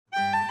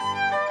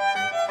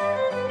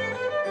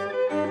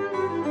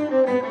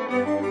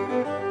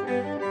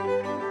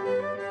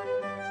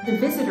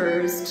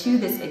visitors to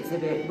this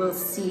exhibit will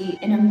see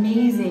an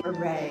amazing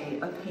array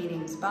of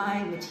paintings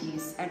by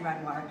Matisse and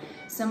Renoir,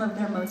 some of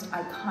their most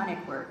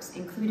iconic works,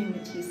 including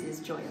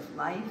Matisse's Joy of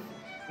Life,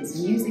 his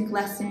music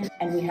lesson,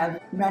 and we have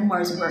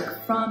Renoir's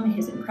work from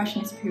his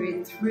Impressionist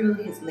period through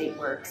his late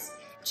works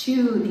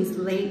to these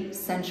late,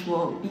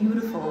 sensual,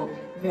 beautiful,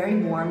 very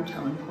warm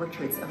tone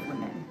portraits of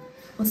women.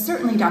 Well,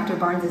 certainly Dr.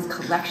 Barnes's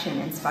collection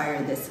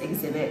inspired this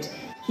exhibit.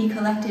 He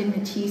collected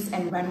Matisse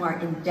and Renoir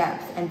in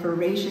depth and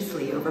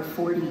voraciously over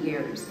 40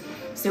 years.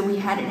 So we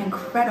had an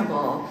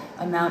incredible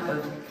amount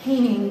of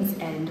paintings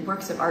and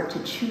works of art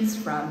to choose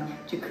from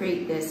to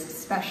create this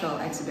special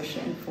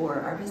exhibition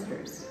for our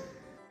visitors.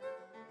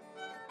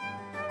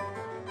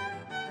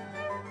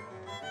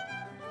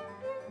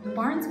 The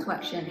Barnes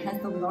collection has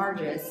the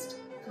largest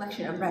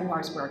collection of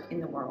Renoir's work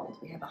in the world.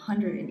 We have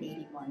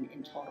 181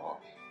 in total.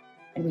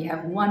 And we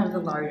have one of the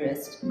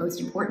largest,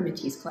 most important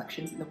Matisse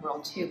collections in the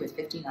world too, with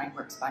 59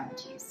 works by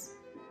Matisse.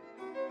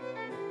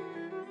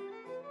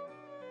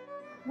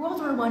 World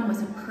War I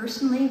was a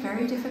personally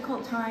very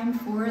difficult time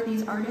for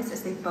these artists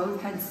as they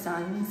both had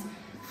sons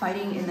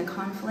fighting in the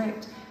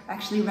conflict.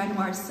 Actually,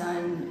 Renoir's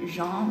son,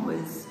 Jean,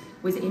 was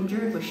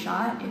injured, was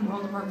shot in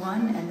World War I,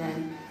 and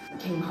then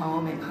came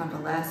home and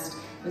convalesced.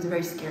 It was a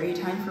very scary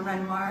time for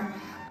Renoir.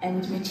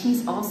 And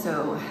Matisse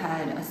also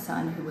had a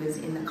son who was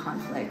in the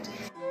conflict.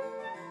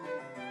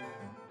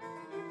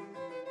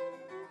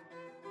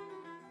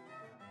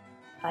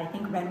 I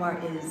think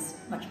Renoir is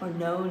much more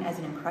known as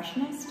an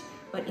impressionist,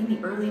 but in the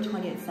early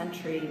 20th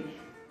century,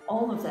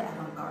 all of the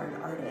avant-garde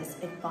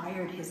artists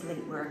admired his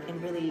late work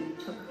and really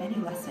took many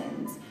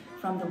lessons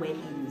from the way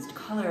he used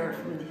color,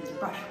 from his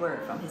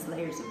brushwork, from his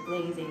layers of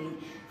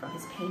glazing, from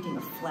his painting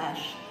of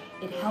flesh.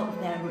 It helped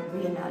them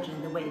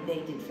reimagine the way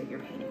they did figure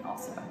painting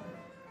also.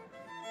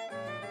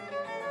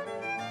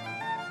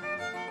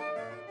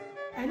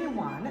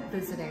 Anyone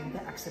visiting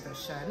the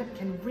exhibition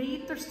can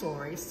read their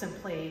stories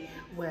simply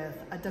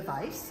with a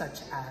device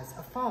such as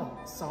a phone.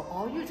 So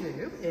all you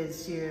do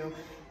is you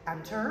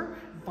enter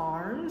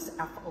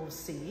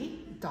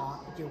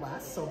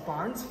barnesfoc.us, so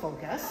Barnes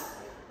Focus.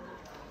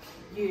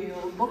 You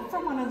look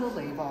for one of the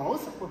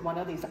labels with one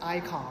of these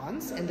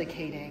icons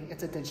indicating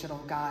it's a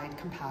digital guide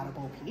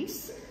compatible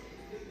piece.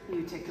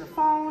 You take your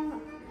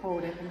phone,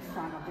 hold it in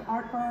front of the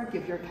artwork,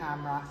 give your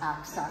camera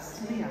access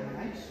to the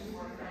image.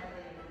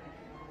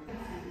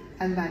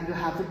 And then you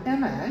have the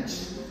image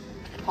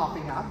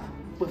popping up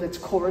with its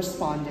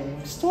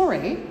corresponding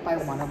story by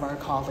one of our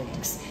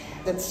colleagues.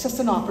 It's just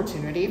an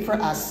opportunity for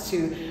us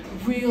to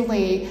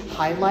really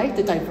highlight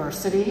the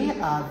diversity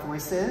of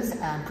voices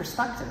and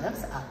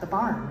perspectives at the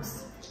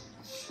Barnes.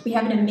 We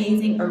have an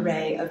amazing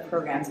array of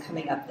programs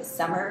coming up this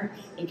summer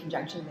in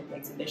conjunction with the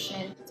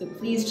exhibition, so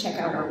please check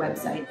out our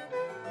website.